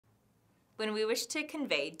When we wish to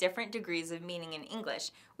convey different degrees of meaning in English,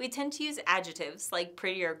 we tend to use adjectives like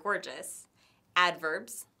pretty or gorgeous,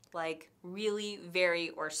 adverbs like really, very,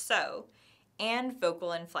 or so, and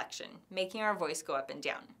vocal inflection, making our voice go up and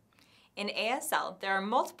down. In ASL, there are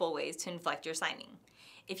multiple ways to inflect your signing.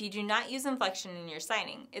 If you do not use inflection in your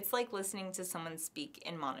signing, it's like listening to someone speak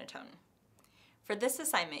in monotone. For this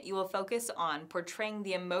assignment, you will focus on portraying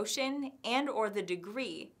the emotion and/or the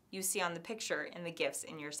degree you see on the picture in the GIFs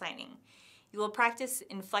in your signing. You will practice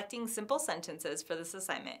inflecting simple sentences for this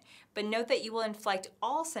assignment, but note that you will inflect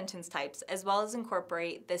all sentence types as well as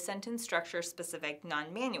incorporate the sentence structure-specific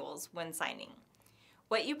non-manuals when signing.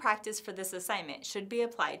 What you practice for this assignment should be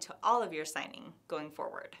applied to all of your signing going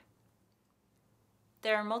forward.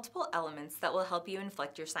 There are multiple elements that will help you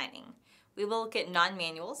inflect your signing. We will look at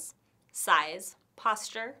non-manuals, size,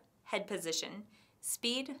 posture, head position,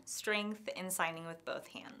 speed, strength, and signing with both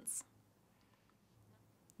hands.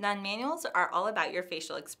 Non-manuals are all about your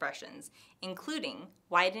facial expressions, including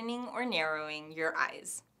widening or narrowing your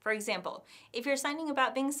eyes. For example, if you're signing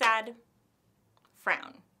about being sad,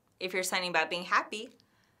 frown. If you're signing about being happy,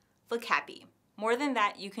 look happy. More than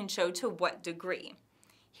that, you can show to what degree.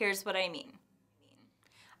 Here's what I mean.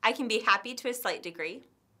 I can be happy to a slight degree,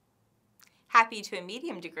 happy to a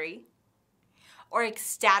medium degree, or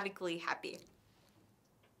ecstatically happy.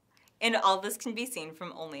 And all this can be seen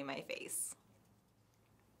from only my face.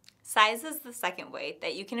 Size is the second way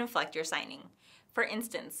that you can inflect your signing. For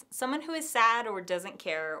instance, someone who is sad or doesn't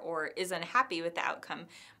care or is unhappy with the outcome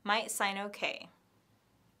might sign okay,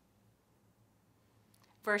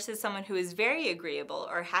 versus someone who is very agreeable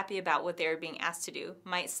or happy about what they are being asked to do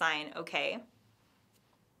might sign okay.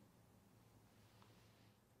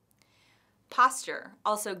 Posture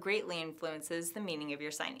also greatly influences the meaning of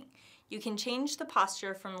your signing. You can change the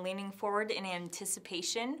posture from leaning forward in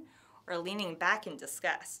anticipation or leaning back in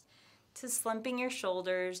disgust to slumping your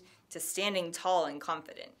shoulders to standing tall and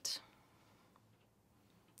confident.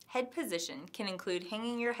 Head position can include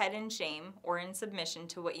hanging your head in shame or in submission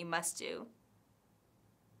to what you must do,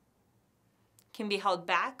 can be held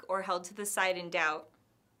back or held to the side in doubt,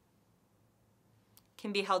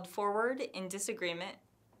 can be held forward in disagreement.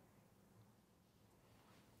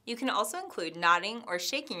 You can also include nodding or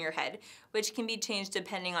shaking your head, which can be changed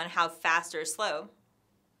depending on how fast or slow,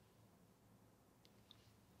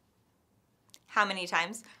 how many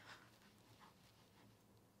times,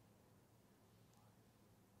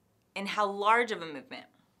 and how large of a movement,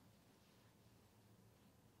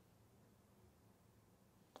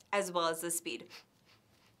 as well as the speed.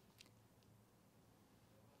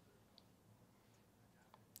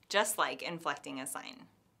 Just like inflecting a sign.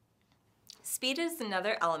 Speed is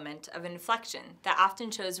another element of inflection that often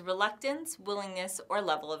shows reluctance, willingness, or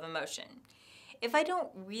level of emotion. If I don't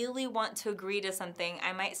really want to agree to something,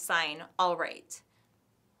 I might sign all right.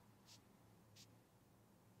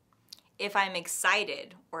 If I'm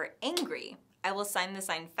excited or angry, I will sign the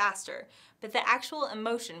sign faster, but the actual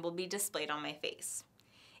emotion will be displayed on my face.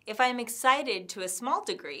 If I'm excited to a small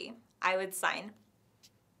degree, I would sign.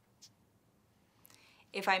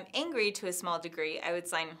 If I'm angry to a small degree, I would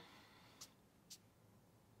sign.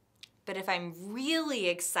 But if I'm really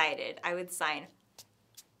excited, I would sign.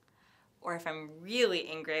 Or if I'm really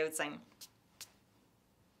angry, I would sign.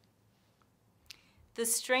 The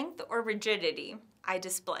strength or rigidity I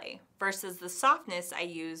display versus the softness I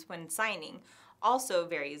use when signing also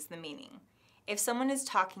varies the meaning. If someone is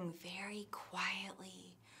talking very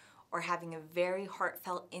quietly or having a very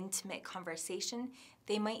heartfelt, intimate conversation,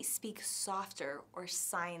 they might speak softer or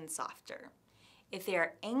sign softer. If they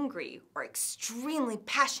are angry or extremely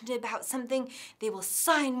passionate about something, they will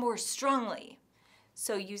sign more strongly.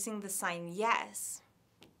 So using the sign yes,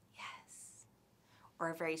 yes, or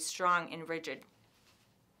a very strong and rigid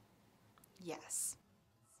yes.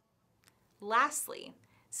 Lastly,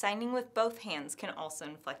 signing with both hands can also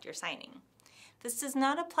inflect your signing. This does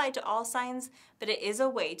not apply to all signs, but it is a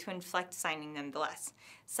way to inflect signing nonetheless.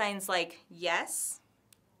 Signs like yes,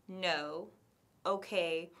 no,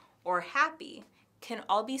 okay, or happy can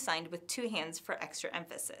all be signed with two hands for extra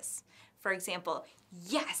emphasis. For example,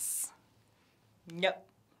 yes, no,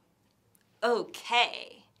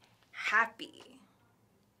 okay, happy.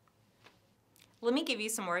 Let me give you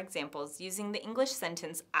some more examples using the English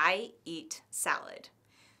sentence, I eat salad.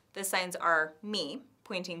 The signs are me,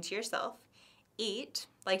 pointing to yourself, eat,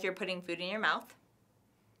 like you're putting food in your mouth,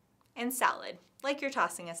 and salad, like you're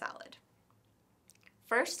tossing a salad.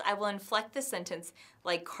 First, I will inflect the sentence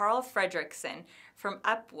like Carl Fredrickson from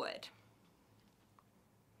Upwood.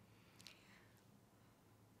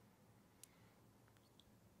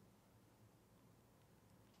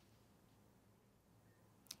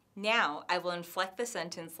 Now I will inflect the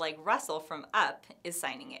sentence like Russell from Up is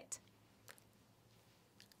signing it.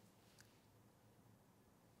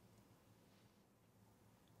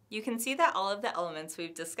 You can see that all of the elements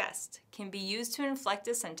we've discussed can be used to inflect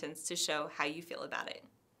a sentence to show how you feel about it.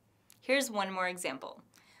 Here's one more example.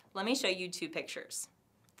 Let me show you two pictures.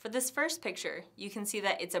 For this first picture, you can see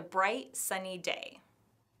that it's a bright, sunny day.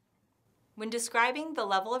 When describing the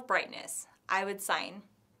level of brightness, I would sign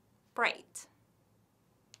bright,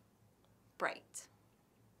 bright.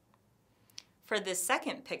 For this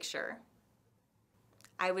second picture,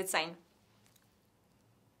 I would sign.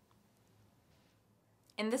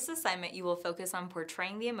 In this assignment, you will focus on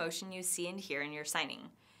portraying the emotion you see and hear in your signing.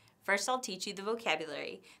 First, I'll teach you the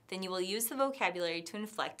vocabulary, then you will use the vocabulary to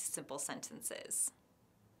inflect simple sentences.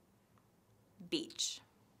 Beach.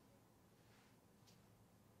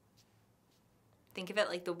 Think of it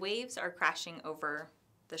like the waves are crashing over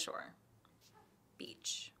the shore.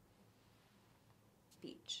 Beach.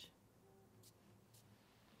 Beach.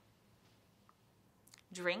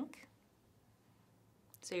 Drink.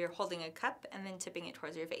 So you're holding a cup and then tipping it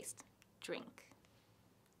towards your face. Drink.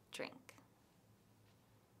 Drink.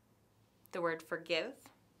 The word forgive.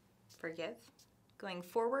 Forgive. Going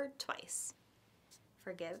forward twice.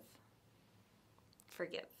 Forgive.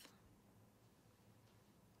 Forgive.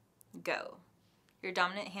 Go. Your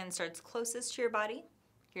dominant hand starts closest to your body,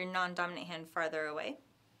 your non-dominant hand farther away,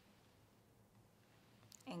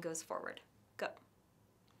 and goes forward. Go.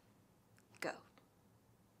 Go.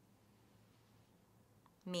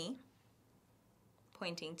 Me,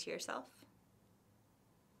 pointing to yourself.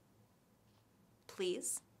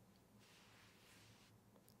 Please.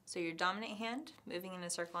 So your dominant hand, moving in a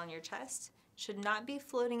circle on your chest, should not be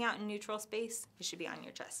floating out in neutral space. It should be on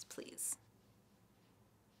your chest, please.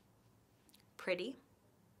 Pretty.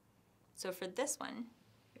 So for this one,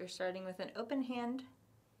 you're starting with an open hand,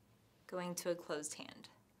 going to a closed hand.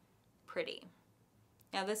 Pretty.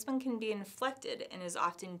 Now this one can be inflected and is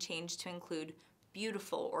often changed to include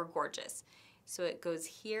beautiful or gorgeous. So it goes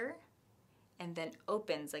here and then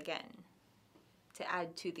opens again to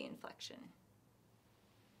add to the inflection,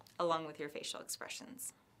 along with your facial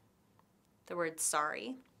expressions. The word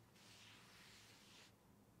sorry.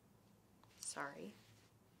 Sorry.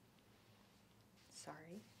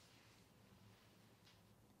 Sorry.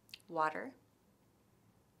 Water.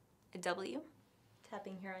 A W,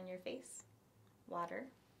 tapping here on your face. Water.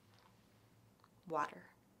 Water.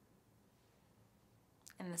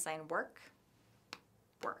 And the sign work.